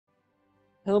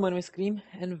Hello, my name is Cream,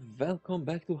 and welcome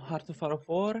back to Heart of Fire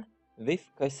 4 with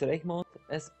Kaiserreich mod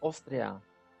as Austria.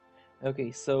 Okay,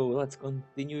 so let's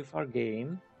continue with our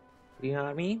game. Green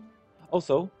Army.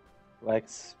 Also,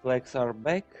 flags are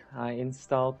back. I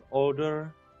installed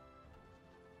older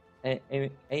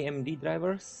AMD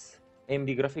drivers,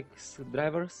 AMD graphics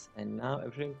drivers, and now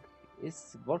everything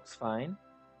works fine.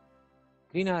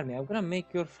 Green Army, I'm gonna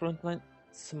make your front line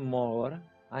smaller.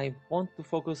 I want to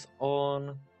focus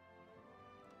on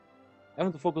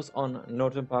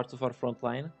northern parts of our front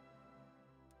line.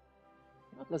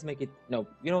 Let's make it. No,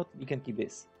 you know what? We can keep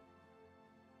this.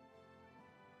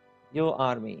 Your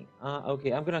army.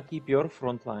 Okay, I'm gonna keep your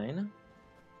front line.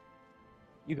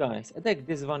 You guys, attack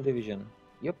this one division.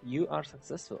 Yep, you are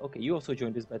successful. Okay, you also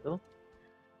joined this battle.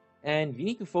 And we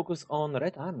need to focus on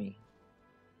Red Army.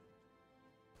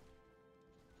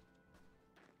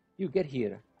 You get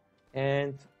here.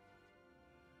 And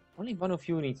only one of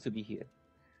you needs to be here.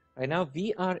 Right now,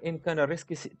 we are in kind of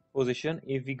risky position.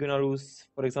 If we're gonna lose,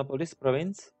 for example, this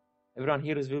province, everyone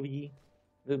here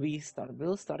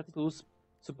will start to lose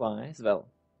supplies. Well,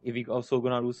 if we also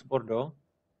gonna lose Bordeaux,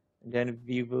 then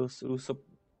we will lose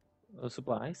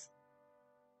supplies.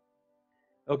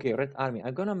 Okay, Red Army,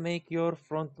 I'm gonna make your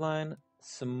front line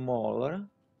smaller.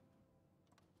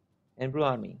 And Blue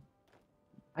Army,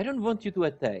 I don't want you to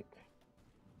attack,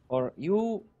 or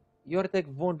your attack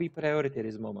won't be priority at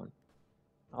this moment.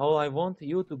 All I want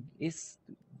you to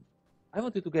I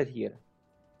want you to get here.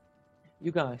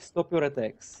 You guys, stop your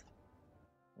attacks,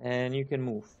 and you can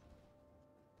move.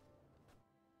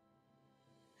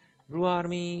 Blue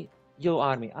Army, Yellow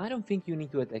Army, I don't think you need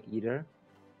to attack either.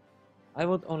 I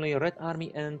want only Red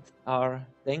Army and our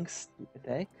tanks to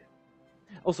attack.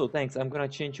 Also, tanks, I'm gonna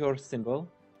change your symbol,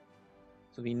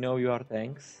 so we know you are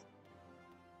tanks.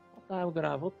 What are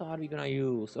we gonna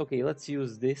use? Okay, let's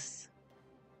use this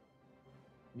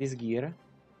gear.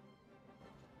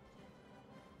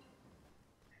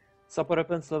 Support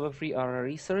weapons level 3 are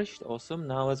researched. Awesome.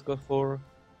 Now let's go for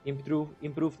improved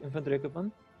infantry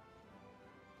equipment.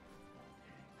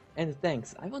 And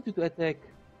tanks. I want you to attack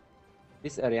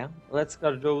this area. Let's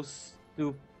cut those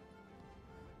two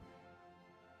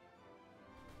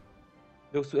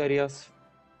areas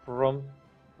from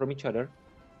each other.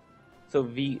 So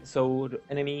the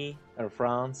enemy or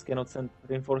France cannot send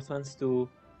reinforcements to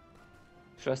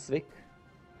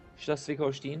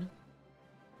Schleswig-Holstein.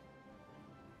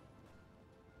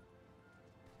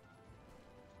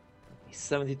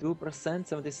 72%,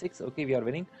 76%. Okay, we are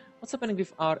winning. What's happening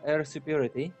with our air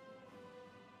superiority?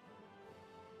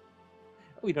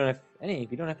 Oh, we don't have any.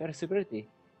 We don't have air superiority.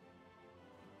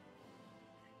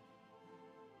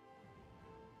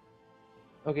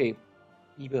 Okay,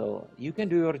 people, you can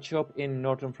do your job in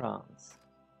northern France.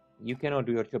 You cannot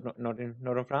do your job not in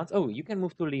northern France. Oh, you can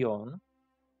move to Lyon.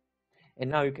 And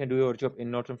now you can do your job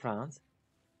in northern France.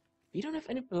 We don't have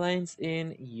any planes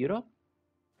in Europe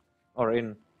or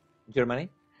in Germany.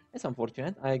 That's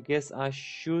unfortunate. I guess I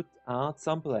should add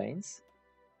some planes.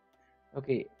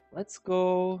 Okay, let's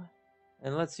go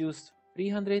and let's use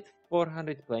 300,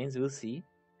 400 planes. We'll see.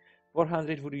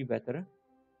 400 would be better.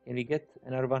 Can we get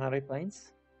another 100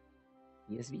 planes?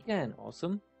 Yes, we can.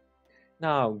 Awesome.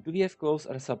 Now, do we have close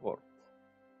air support?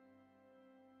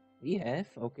 We have.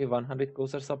 Okay, 100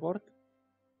 close air support.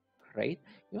 Great.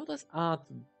 You know, let's add.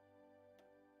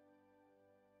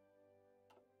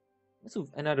 Let's do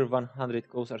another 100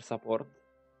 close air support.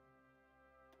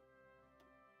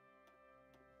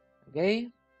 Okay.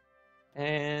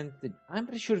 And I'm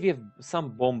pretty sure we have some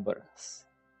bombers.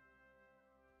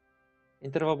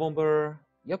 Interval bomber.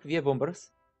 Yep, we have bombers.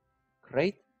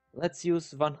 Great. Let's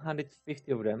use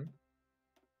 150 of them.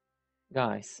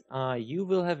 Guys, you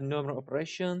will have normal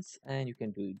operations and you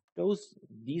can do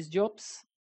these jobs.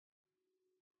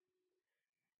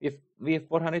 We have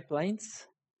 400 planes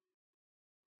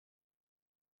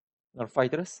or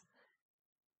fighters.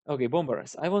 Okay,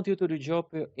 bombers. I want you to do job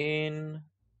in.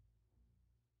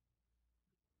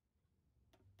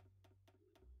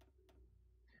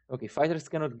 Okay, fighters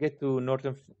cannot get to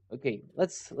northern. Okay,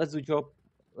 let's do job.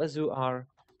 Let's do our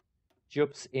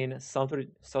jobs in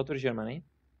southern Germany.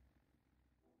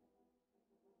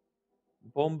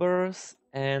 Bombers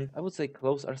and I would say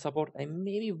close air support, and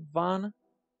maybe one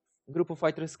group of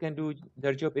fighters can do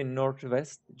their job in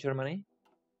northwest Germany.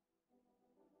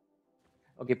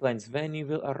 Okay, planes, when you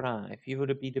will arrive? You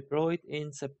will be deployed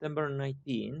in September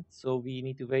 19th, so we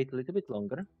need to wait a little bit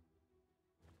longer.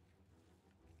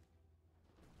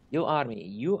 Your army,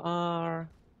 you are.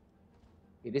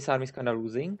 Okay, this army is kind of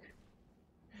losing.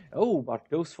 Oh, but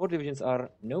those 4 divisions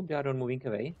are. Nope, they are not moving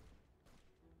away.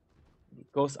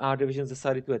 Because our divisions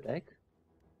decided to attack.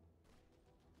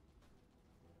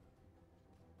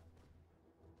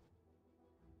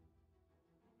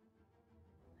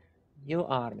 Yellow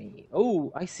army.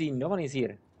 Oh, I see no one is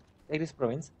here. Take this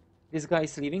province. This guy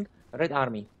is leaving. Red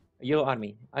army. Yellow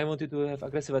army. I want you to have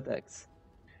aggressive attacks.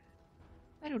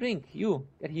 I don't think you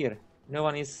get here. No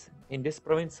one is in this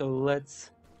province, so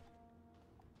let's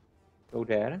go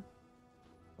there.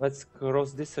 Let's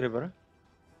cross this river.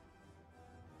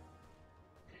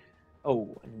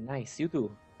 Oh, nice. You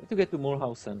too. We have to get to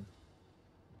Mulhausen.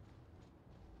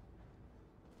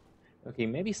 Okay,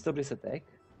 maybe stop this attack.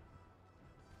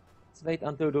 Let's wait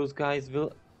until those guys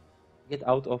will get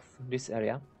out of this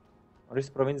area. Or this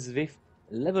province with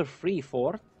level 3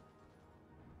 fort.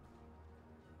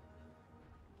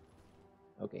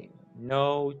 Okay,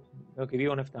 no. Okay, we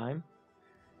won't have time.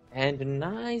 And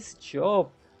nice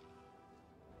job,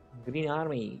 Green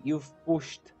Army. You've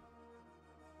pushed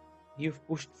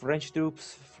French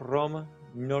troops from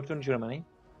northern Germany.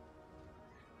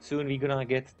 Soon we're gonna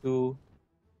get to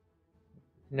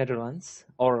Netherlands,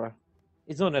 or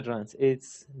it's not Netherlands,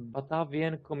 it's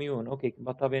Batavian Commune. Okay,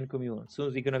 Batavian Commune.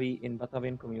 Soon we're gonna be in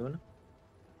Batavian Commune.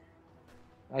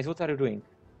 Guys, what are you doing?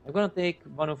 I'm gonna take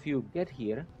one of you. Get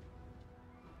here.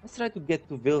 Let's try to get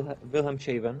to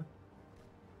Wilhelmshaven.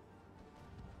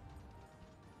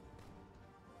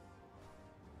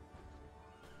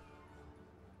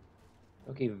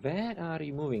 Okay, where are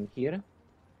you moving? Here?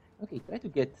 Okay, try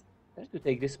to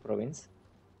take this province.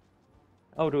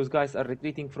 Oh, those guys are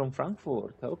retreating from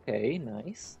Frankfurt. Okay,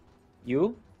 nice.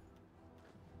 You?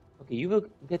 Okay, you will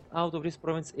get out of this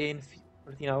province in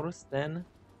 13 hours. 10,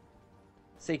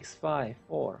 6, 5,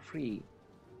 4, 3,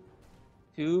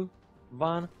 2,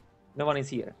 1. No one is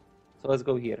here. So let's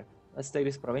go here. Let's take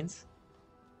this province.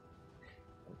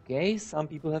 Okay, some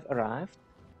people have arrived.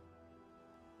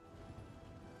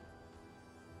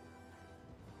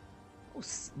 Oh,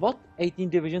 what? 18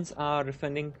 divisions are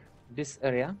defending this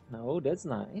area. No, that's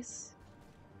nice.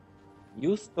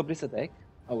 You stop this attack.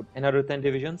 Oh, another 10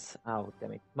 divisions. Oh,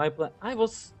 damn it. My plan. I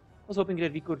was hoping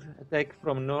that we could attack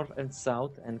from north and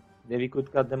south, and that we could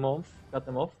cut them off.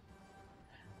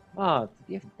 But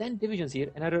we have 10 divisions here.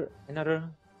 Another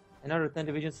 10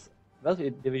 divisions.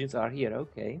 12 divisions are here.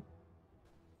 Okay,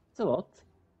 it's a lot.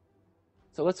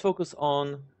 So let's focus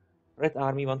on Red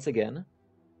Army once again,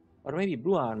 or maybe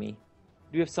Blue Army.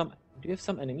 Do you have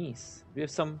some enemies? Do you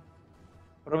have some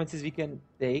provinces we can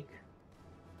take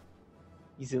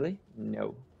easily?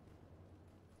 No.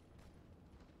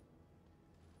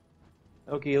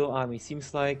 Okay, Yellow Army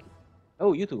seems like.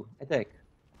 Oh, you two attack.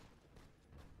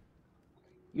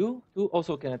 You two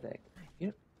also can attack.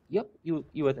 Yep,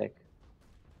 you attack.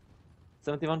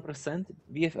 71%.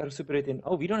 We have air superiority.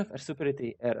 Oh, we don't have air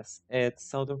superiority airs at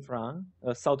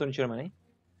southern Germany.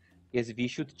 Yes, we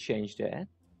should change that.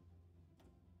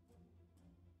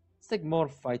 Let's take more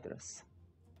fighters.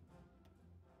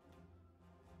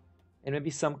 And maybe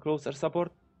some closer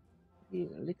support. A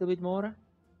little bit more.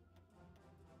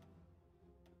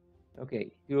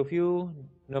 Okay, two of you,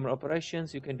 normal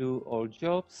operations, you can do all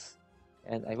jobs.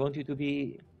 And I want you to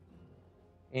be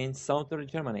in southern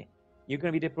Germany. You're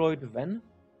gonna be deployed when?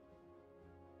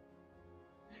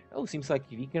 Oh, seems like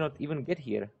we cannot even get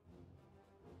here.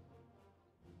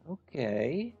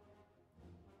 Okay.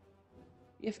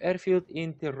 If airfield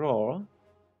in Tyrol,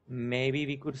 maybe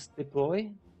we could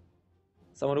deploy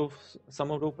some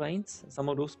of those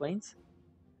planes.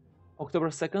 October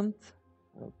 2nd.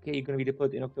 Okay, you're gonna be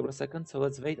deployed in October 2nd, so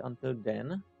let's wait until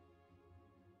then.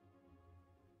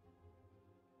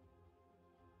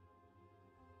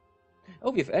 Oh,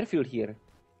 we have airfield here.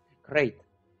 Great.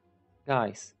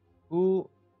 Guys,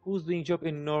 who's doing job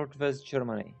in Northwest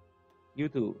Germany? You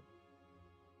two.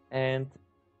 And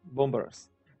bombers.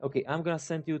 Okay, I'm gonna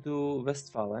send you to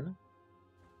Westphalen.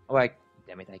 Oh,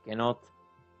 damn it, I cannot,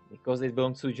 because it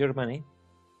belongs to Germany.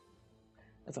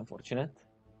 That's unfortunate.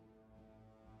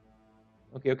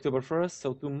 Okay, October 1st,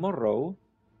 so tomorrow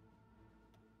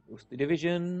those two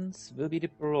divisions will be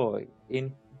deployed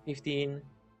in 15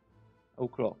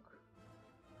 o'clock.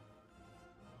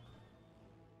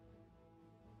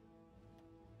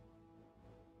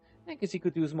 I guess you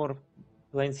could use more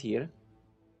planes here.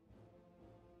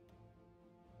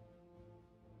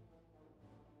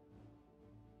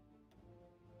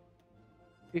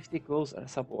 $50 close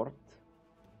support.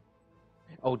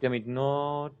 Oh, damn it,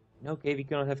 not. Okay, we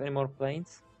cannot have any more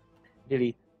planes.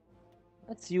 Delete.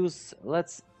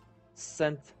 Let's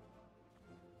send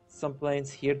some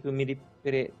planes here to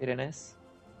Midi-Pyrenees.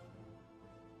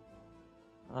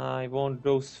 I want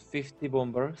those 50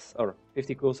 bombers, or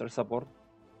 50 closer support.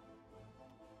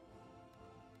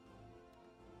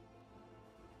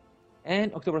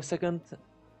 And October 2nd,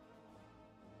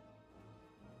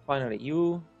 finally,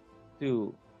 you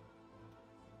two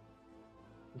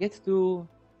get to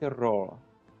Tyrol.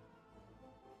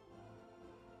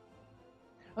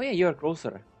 Oh yeah, you're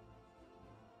closer.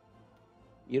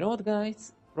 You know what,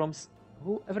 guys? From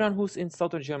everyone who's in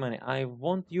southern Germany, I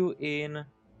want you in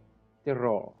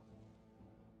Tyrol.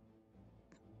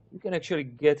 You can actually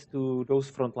get to those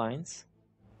front lines.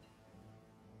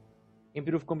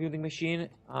 Improved computing machine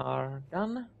are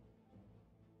done.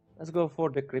 Let's go for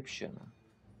decryption.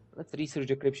 Let's research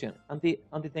decryption.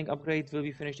 Anti-tank upgrade will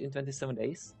be finished in 27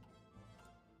 days.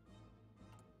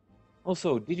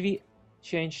 Also, did we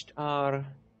change our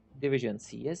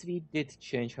divisions? Yes, we did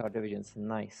change our divisions.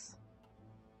 Nice.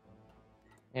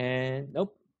 And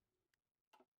nope.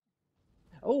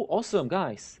 Oh, awesome,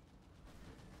 guys.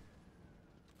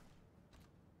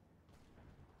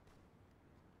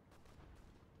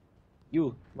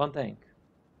 You, one tank.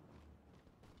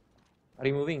 Are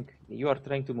you moving? You are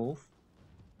trying to move.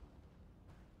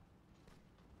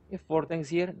 You have 4 tanks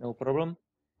here, no problem.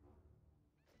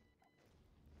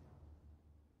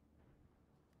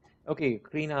 Okay,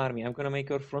 Green Army. I'm gonna make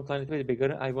your front line a little bit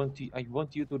bigger. I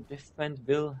want you to defend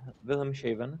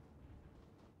Wilhelmshaven.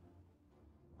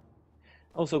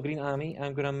 Also, Green Army.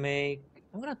 I'm gonna make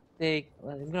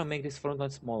this front line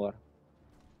smaller.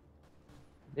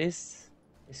 This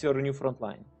is your new front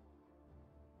line.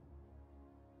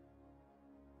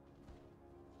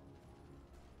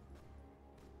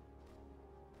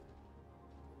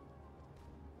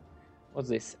 What's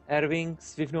this? Air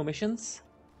wings with no missions?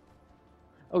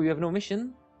 Oh, you have no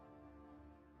mission?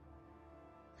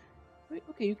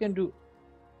 Okay, you can do.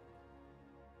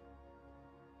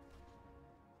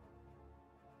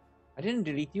 I didn't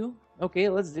delete you. Okay,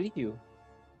 let's delete you.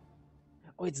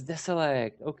 Oh, it's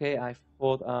deselect. Okay, I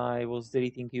thought I was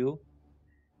deleting you.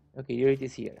 Okay, delete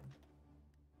is here.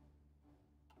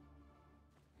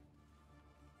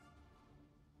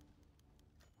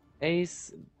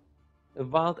 Ace, the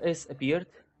wild ace appeared.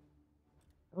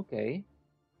 Okay.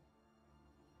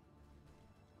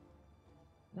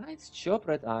 Nice job,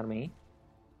 Red Army.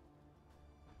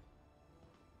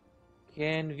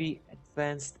 Can we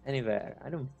advance anywhere? I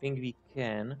don't think we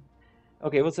can.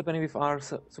 Okay, what's happening with our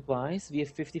supplies? We have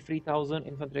 53,000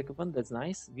 infantry equipment. That's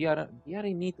nice. We are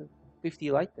in need of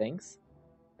 50 light tanks,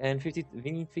 and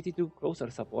we need 52 closer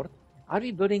support. Are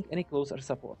we building any closer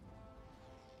support?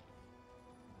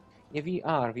 Yeah, we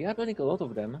are. We are building a lot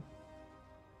of them.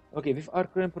 Okay, with our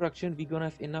current production, we're gonna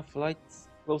have enough light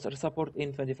closer support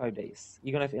in 25 days.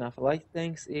 We're gonna have enough light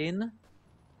tanks in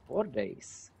 4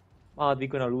 days. But we're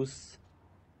gonna lose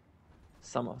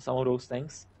some of those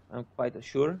tanks. I'm quite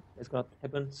sure it's gonna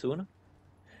happen soon.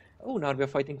 Oh, now we're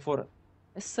fighting for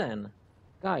Essen.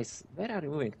 Guys, where are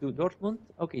you moving? To Dortmund?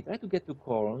 Okay, try to get to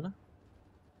Cologne.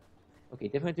 Okay,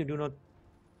 definitely do not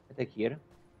attack here.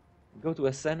 Go to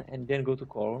Essen and then go to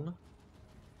Cologne.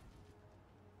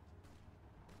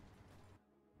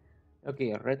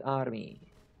 Okay, Red Army.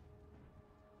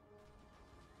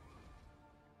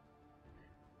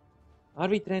 Are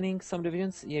we training some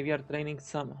divisions? Yeah, we are training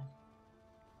some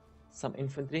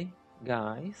infantry.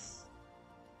 Guys.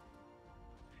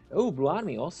 Oh, Blue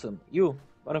Army, awesome. You,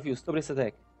 one of you, stop this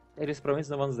attack. Take this province,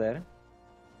 no one's there.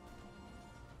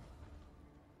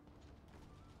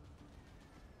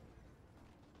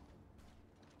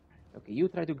 Okay, you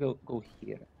try to go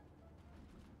here.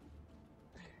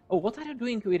 Oh, what are you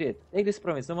doing with it? Take this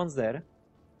province, no one's there.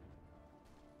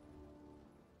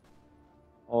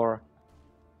 Or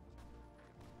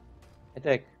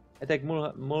attack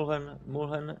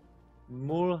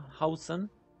Mulhausen.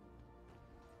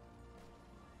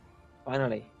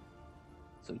 Finally.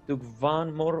 So we took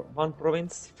one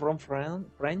province from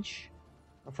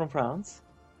France.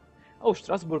 Oh,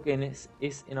 Strasbourg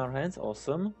is in our hands.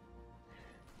 Awesome.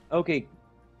 Okay,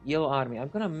 Yellow Army. I'm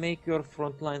gonna make your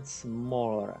front line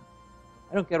smaller.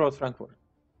 I don't care about Frankfurt.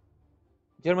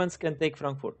 Germans can take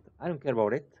Frankfurt. I don't care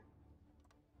about it.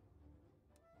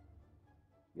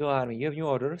 Yellow Army, you have new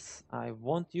orders. I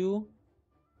want you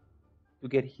to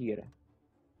get here.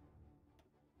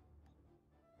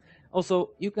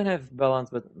 Also, you can have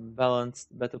balanced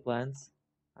battle plans.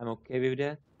 I'm okay with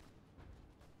that.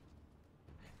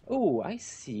 Oh, I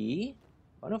see.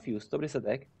 One of you, stop this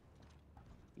attack.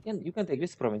 You can take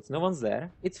this province. No one's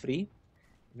there. It's free.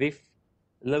 With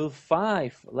level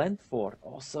 5 land fort.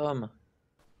 Awesome.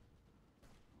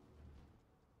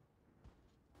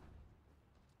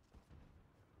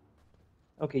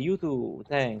 Okay, you two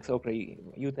tanks. Okay,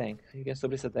 you tank. You can stop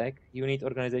this attack. You need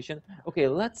organization. Okay,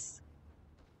 let's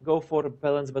go for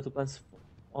balanced battle plans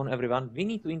on everyone. We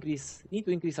need to increase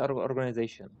our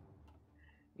organization.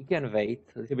 We can wait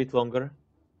a little bit longer.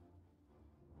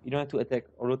 You don't have to attack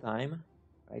all the time.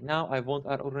 Right now, I want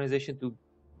our organization to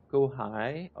go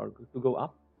high or to go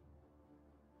up.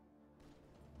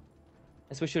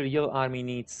 Especially Yellow Army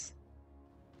needs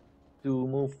to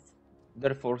move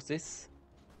their forces.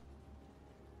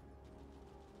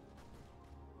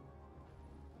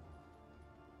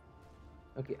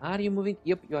 Okay, are you moving?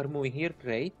 Yep, you are moving here.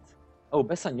 Great. Oh,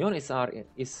 Besagnon is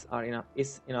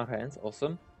in our hands.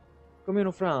 Awesome. Commune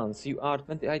of France, you are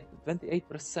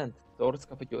 28% towards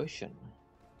capitulation.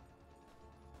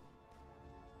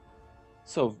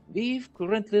 So we've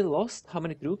currently lost how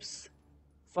many troops?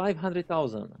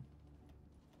 500,000.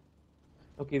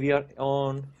 Okay, we are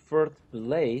on third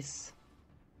place.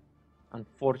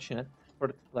 Unfortunate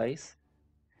third place.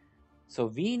 So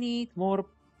we need more.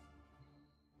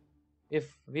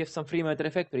 If we have some free military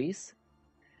factories,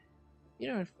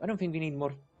 I don't think we need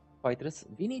more fighters.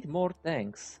 We need more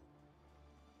tanks,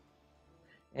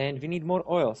 and we need more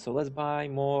oil. So let's buy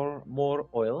more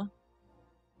oil.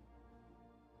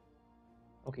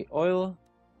 Okay, oil,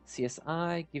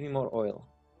 CSI, give me more oil.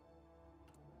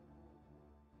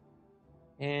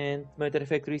 And military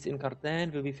factories in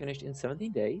Cartagena will be finished in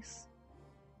 17 days.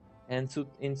 And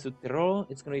in Südtirol,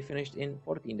 it's going to be finished in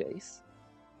 14 days.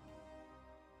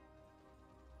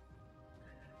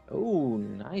 Oh,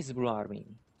 nice blue army.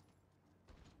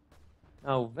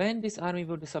 Now, when this army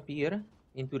will disappear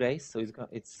in 2 days, so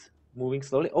it's moving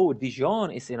slowly. Oh,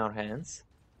 Dijon is in our hands.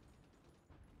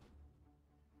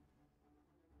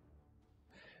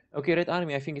 Okay, Red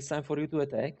Army, I think it's time for you to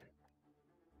attack.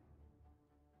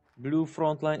 Blue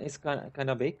front line is kind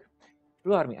of big.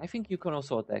 Blue Army, I think you can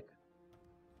also attack.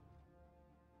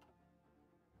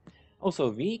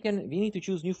 Also, we need to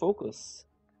choose new focus.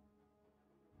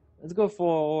 Let's go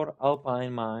for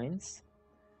Alpine mines.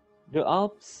 The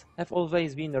Alps have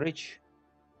always been rich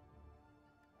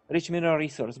mineral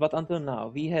resource, but until now,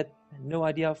 we had no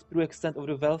idea of true extent of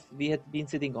the wealth we had been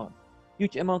sitting on.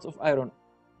 Huge amounts of iron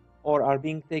ore are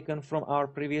being taken from our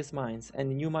previous mines, and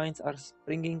new mines are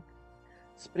springing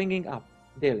up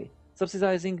daily.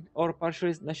 Subsidizing or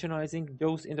partially nationalizing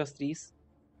those industries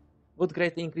would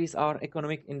greatly increase our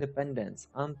economic independence.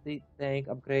 Anti-tank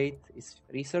upgrade is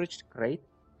researched. Great.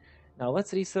 Now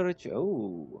let's research.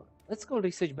 Oh, let's go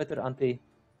research better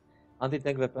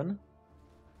anti-tank weapon.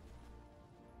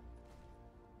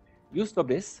 You stop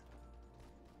this.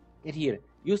 Get here.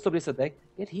 You stop this attack.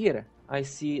 Get here. I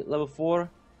see level 4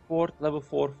 fort, level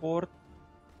 4 fort.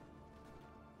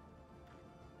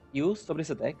 You stop this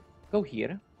attack. Go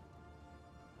here.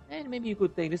 And maybe you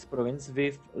could take this province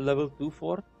with level 2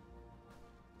 fort.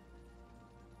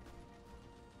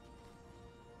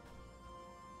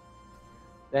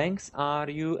 Tanks, are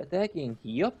you attacking?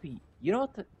 Yup. You know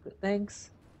what,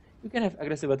 tanks? You can have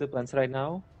aggressive battle plans right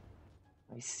now.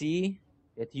 I see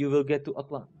that you will get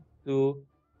to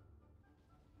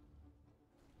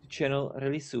channel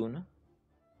really soon.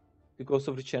 The coast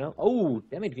of the channel. Oh,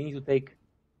 damn it, we need to take.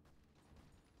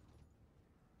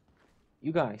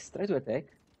 You guys, try to attack.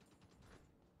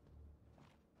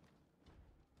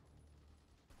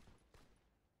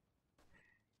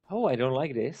 Oh, I don't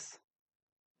like this.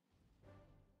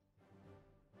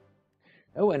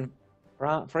 Oh, and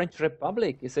French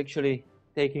Republic is actually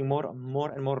taking more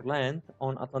and more land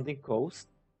on Atlantic coast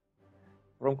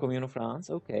from Commune of France.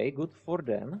 Okay, good for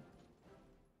them.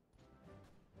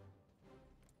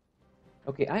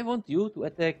 Okay, I want you to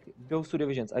attack those 2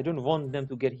 divisions. I don't want them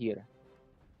to get here.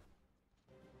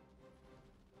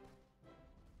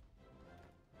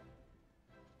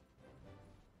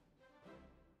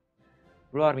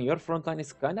 Blue Army, your front line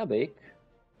is kinda big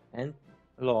and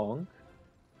long.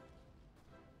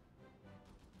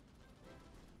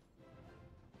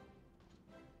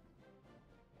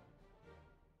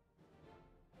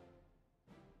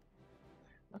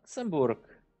 Luxembourg.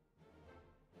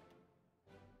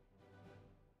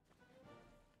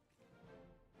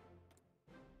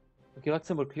 Okay,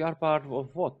 Luxembourg, you are part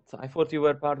of what? I thought you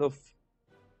were part of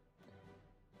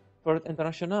Third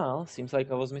International. Seems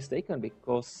like I was mistaken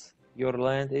because your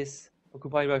land is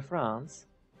occupied by France.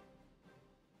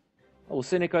 Oh,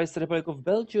 Syndicalized Republic of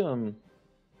Belgium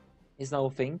is now a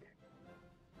thing.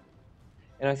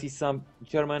 And I see some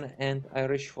German and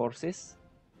Irish forces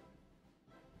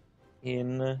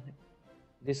in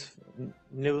this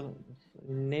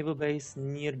naval base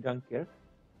near Dunkirk.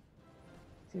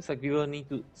 Seems like we will need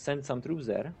to send some troops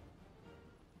there.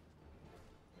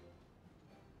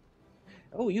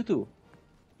 Oh, you two.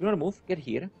 You wanna move? Get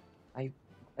here.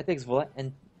 I take Zwolle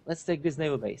and let's take this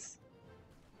naval base.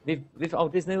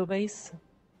 Without this naval base,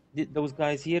 those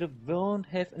guys here won't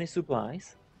have any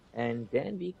supplies, and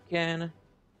then we can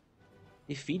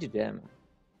defeat them.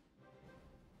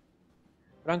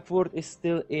 Frankfurt is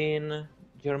still in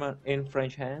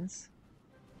French hands.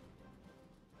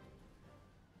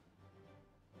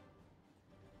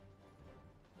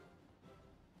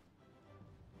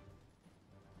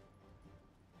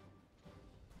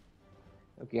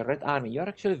 Okay, Red Army, you are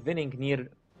actually winning near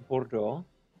Bordeaux,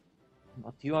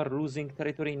 but you are losing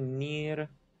territory near,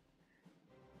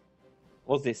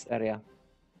 what's this area?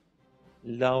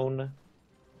 Laon,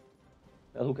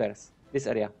 well, who cares? This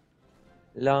area.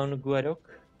 Languedoc.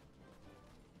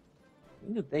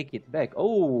 We need to take it back.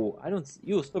 Oh, I don't.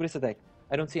 You stop this attack.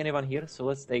 I don't see anyone here, so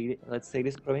let's take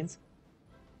this province.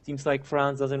 Seems like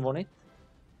France doesn't want it.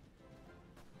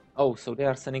 Oh, so they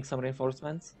are sending some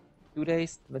reinforcements. 2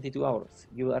 days, 22 hours.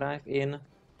 You will arrive in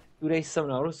 2 days,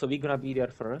 7 hours. So we're gonna be there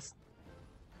first.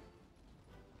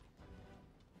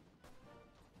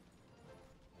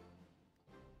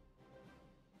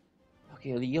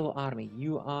 Okay, the Yellow Army,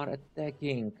 you are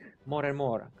attacking more and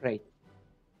more. Great.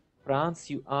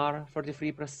 France, you are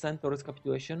 33% towards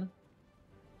capitulation.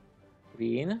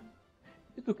 Green.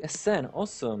 You took Essen.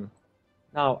 Awesome.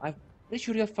 Now, I'm pretty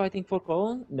sure you're fighting for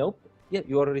Cologne. Nope. Yeah,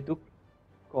 you already took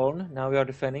Cologne. Now we are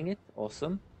defending it.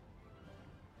 Awesome.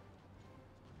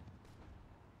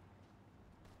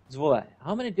 Zwolle.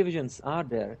 How many divisions are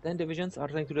there? 10 divisions are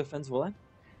trying to defend Zwolle.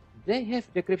 They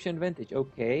have decryption advantage.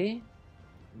 Okay.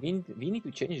 We need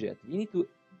to change that. We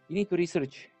need to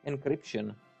research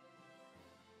encryption.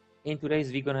 In today's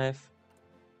we're gonna have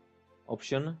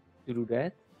option to do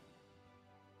that.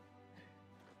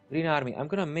 Green Army, I'm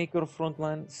gonna make your front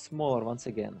line smaller once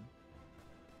again.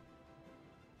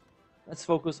 Let's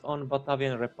focus on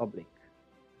Batavian Republic.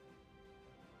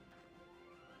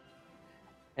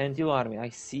 And Yellow Army, I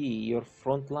see your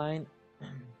front line.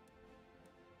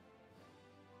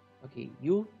 Okay,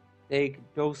 you take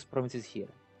those provinces here.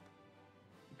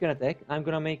 You can attack. I'm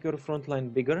gonna make your front line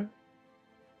bigger.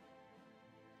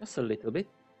 Just a little bit.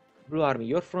 Blue Army,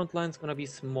 your front line is gonna be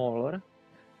smaller.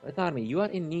 Red Army, you are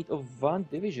in need of 1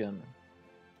 division.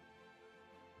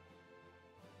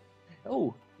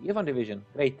 Oh, you have 1 division.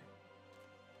 Great.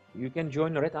 You can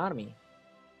join the Red Army.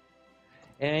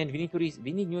 And we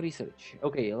need new research.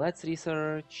 Okay, let's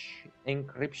research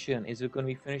encryption. Is it going to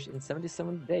be finished in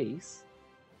 77 days?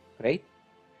 Great.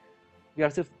 We are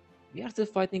still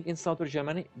fighting in southern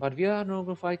Germany, but we are no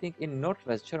longer fighting in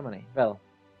northwest Germany. Well,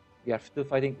 we are still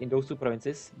fighting in those 2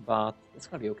 provinces, but it's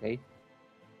gonna be okay.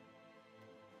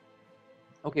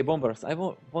 Okay, bombers. I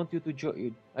want you to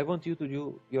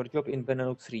do your job in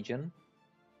Benelux region,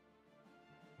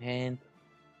 and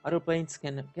other planes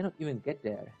cannot even get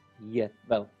there yet.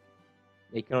 Well,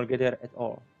 they cannot get there at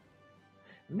all.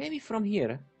 Maybe from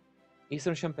here,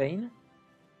 Eastern Champagne.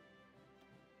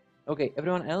 Okay,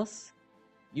 everyone else,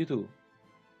 you too.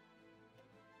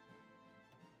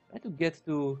 Try to get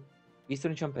to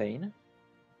Eastern Champagne.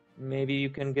 Maybe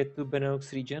you can get to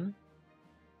Benelux region.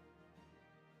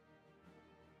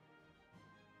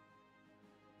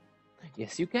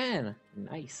 Yes, you can.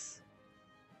 Nice.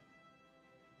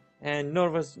 And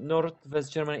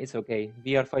Northwest Germany is okay.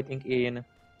 We are fighting in...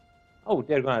 Oh,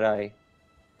 they're gonna die.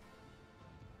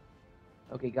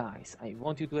 Okay, guys, I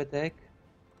want you to attack.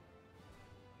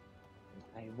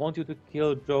 I want you to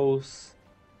kill those...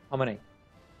 How many?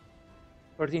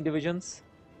 13 divisions?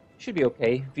 Should be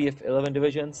okay. We have 11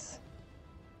 divisions.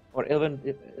 Or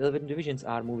 11 divisions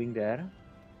are moving there.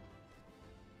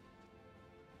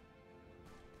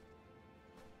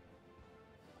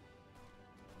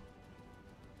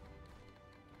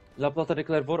 La Plata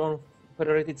declared war on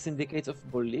Federated Syndicates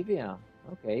of Bolivia.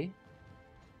 Okay.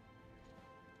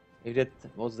 If that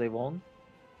was they want.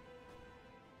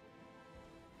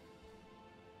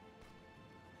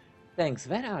 Thanks,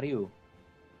 where are you?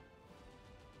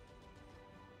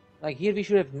 Like here we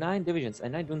should have 9 divisions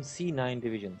and I don't see 9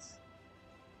 divisions.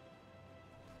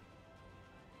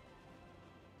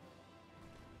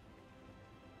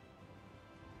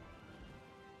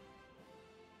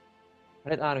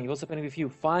 Red Army, what's happening with you?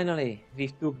 Finally, we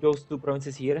took those 2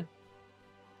 provinces here.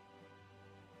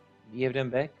 We have them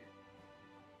back.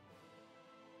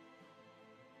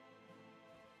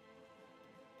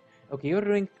 Okay, you're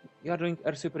doing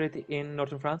air superiority in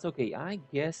northern France. Okay, I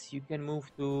guess you can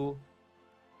move to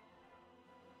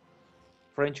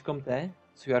French Comté,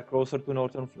 so you are closer to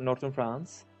northern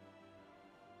France.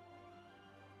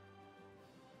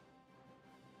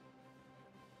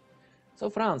 So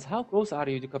France, how close are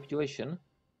you to capitulation?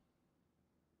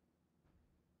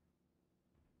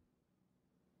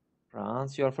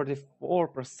 France, you are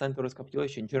 44% towards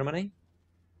capitulation. Germany,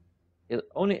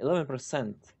 only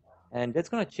 11%. And that's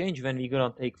gonna change when we're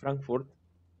gonna take Frankfurt.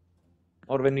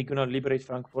 Or when we're gonna liberate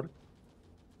Frankfurt.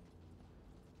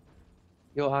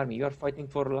 Yo, army, you are fighting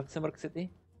for Luxembourg City?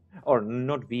 Or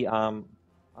not we, I'm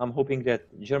hoping that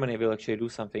Germany will actually do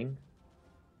something.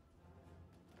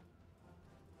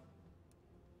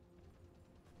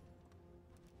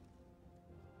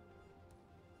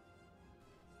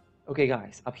 Okay,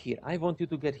 guys, up here. I want you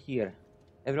to get here.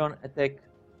 Everyone attack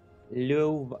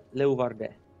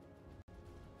Leeuwarden.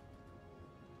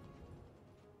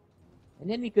 And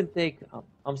then we can take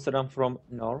Amsterdam from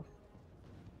north.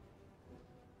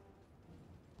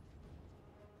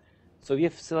 So we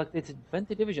have selected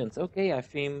 20 divisions. Okay, I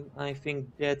think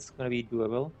that's gonna be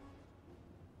doable.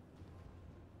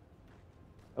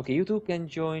 Okay, you two can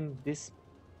join this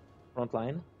front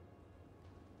line.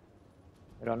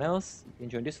 Everyone else, you can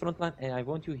join this front line, and I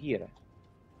want you here.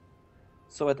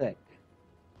 So attack.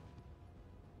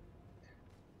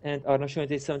 And our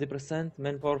nationality is 70%,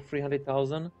 manpower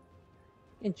 300,000.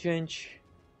 Can change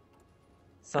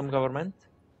some government.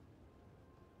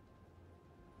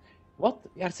 What?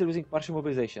 We are still using partial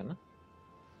mobilization.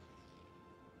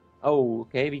 Oh,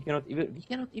 okay. We cannot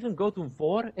even go to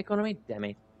war economy. Damn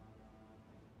it.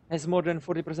 Has more than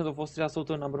 40% of Austria's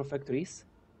total number of factories.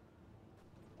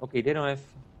 Okay, they don't have.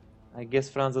 I guess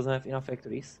France doesn't have enough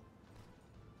factories.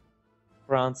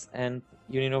 France and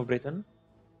Union of Britain.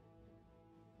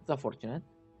 It's unfortunate.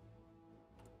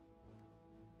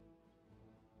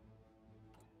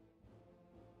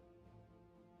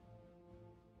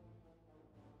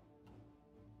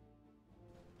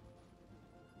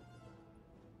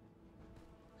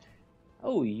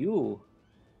 Oh, you.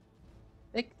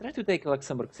 Try to take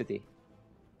Luxembourg City.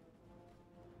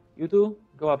 You two,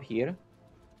 go up here.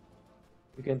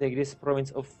 You can take this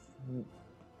province of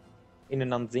in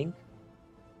Nanjing.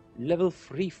 Level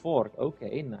 3 fort.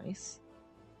 Okay, nice.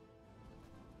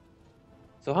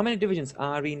 So how many divisions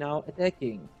are we now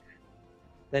attacking?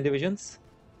 10 divisions?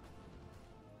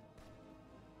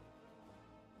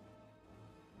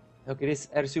 Okay, this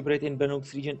airship rate in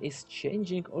Benelux region is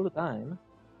changing all the time.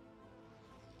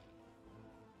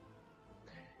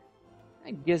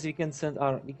 I guess we can send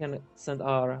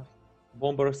our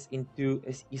bombers into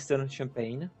Eastern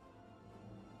Champagne.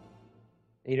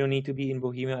 They don't need to be in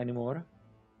Bohemia anymore.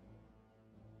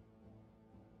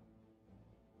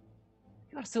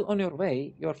 You are still on your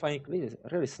way. You are finding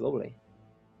really slowly.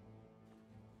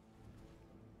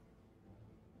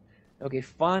 Okay,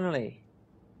 finally.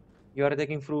 You are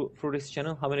attacking through this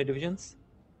channel. How many divisions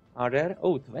are there?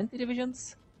 Oh, 20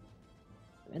 divisions?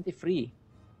 23.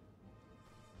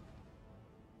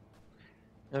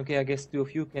 Okay, I guess 2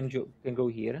 of you can go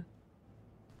here.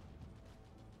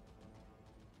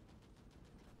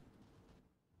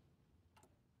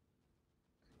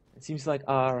 It seems like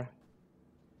our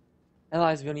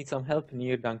allies will need some help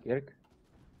near Dunkirk.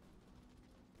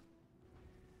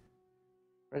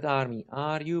 Red Army,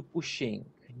 are you pushing?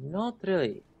 Not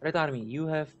really. Red Army, you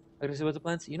have aggressive battle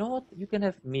plans. You know what? You can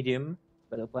have medium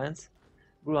battle plans.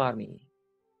 Blue Army.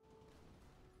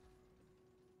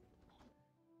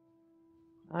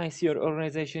 I see your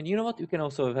organization. You know what? You can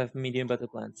also have medium battle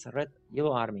plans.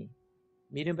 Yellow Army.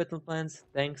 Medium battle plans.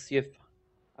 Tanks. You have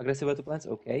aggressive battle plans.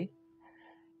 Okay.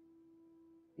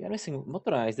 We are missing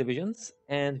motorized divisions,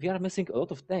 and we are missing a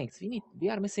lot of tanks. We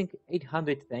are missing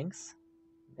 800 tanks.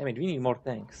 I mean, we need more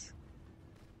tanks.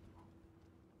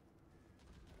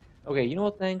 Okay, you know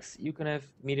what, tanks? You can have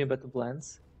medium battle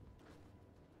plans.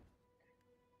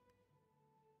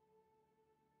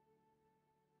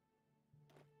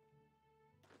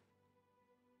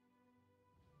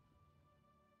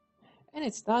 And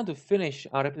it's time to finish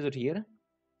our episode here.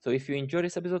 So if you enjoyed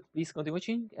this episode, please continue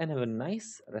watching and have a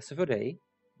nice rest of your day.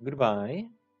 Goodbye.